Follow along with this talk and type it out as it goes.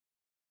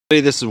Hey,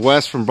 this is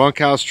Wes from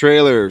Bunkhouse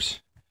Trailers.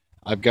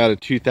 I've got a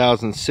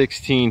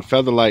 2016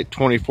 Featherlite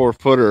 24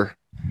 footer,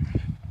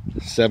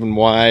 7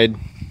 wide,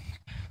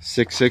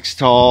 6'6"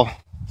 tall.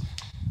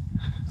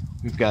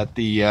 We've got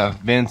the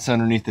vents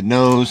underneath the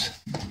nose.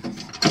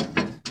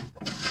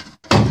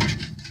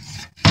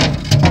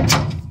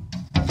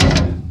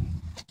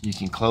 You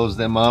can close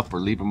them up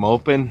or leave them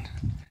open.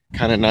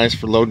 Kind of nice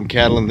for loading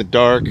cattle in the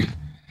dark.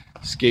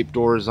 Escape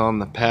doors on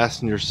the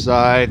passenger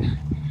side.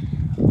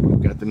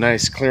 Got the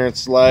nice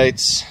clearance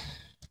lights.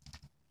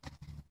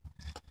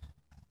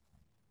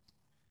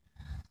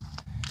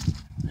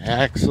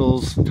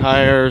 Axles,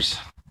 tires,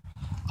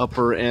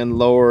 upper and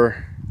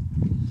lower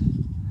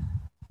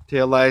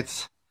tail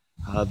lights.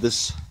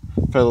 This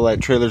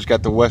Featherlite trailer's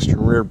got the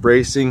western rear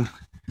bracing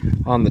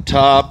on the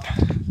top.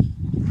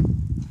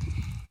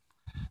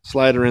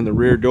 Slider in the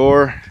rear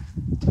door.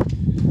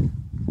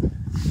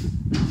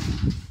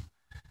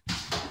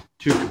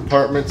 2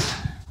 compartments.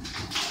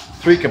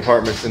 3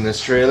 compartments in this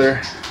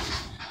trailer.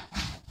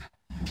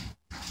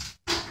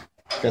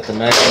 Got the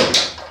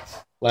nice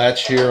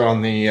latch here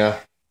on the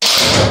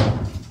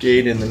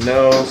gate in the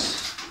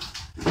nose.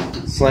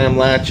 Slam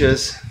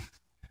latches,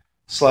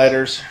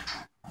 sliders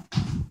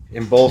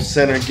in both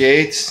center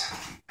gates.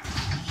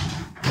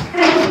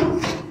 There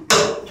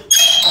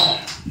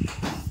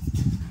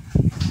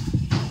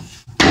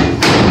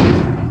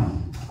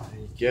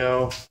you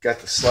go. Got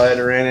the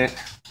slider in it.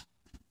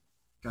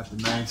 Got the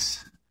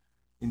nice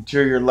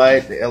interior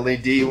light, the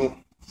LED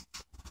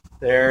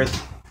there.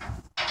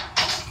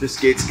 This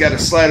gate's got a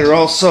slider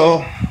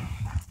also.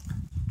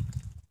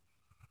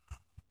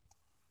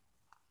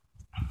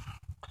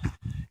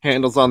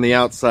 Handles on the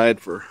outside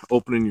for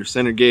opening your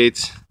center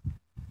gates.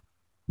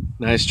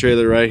 Nice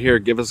trailer right here.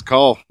 Give us a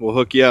call. We'll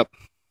hook you up.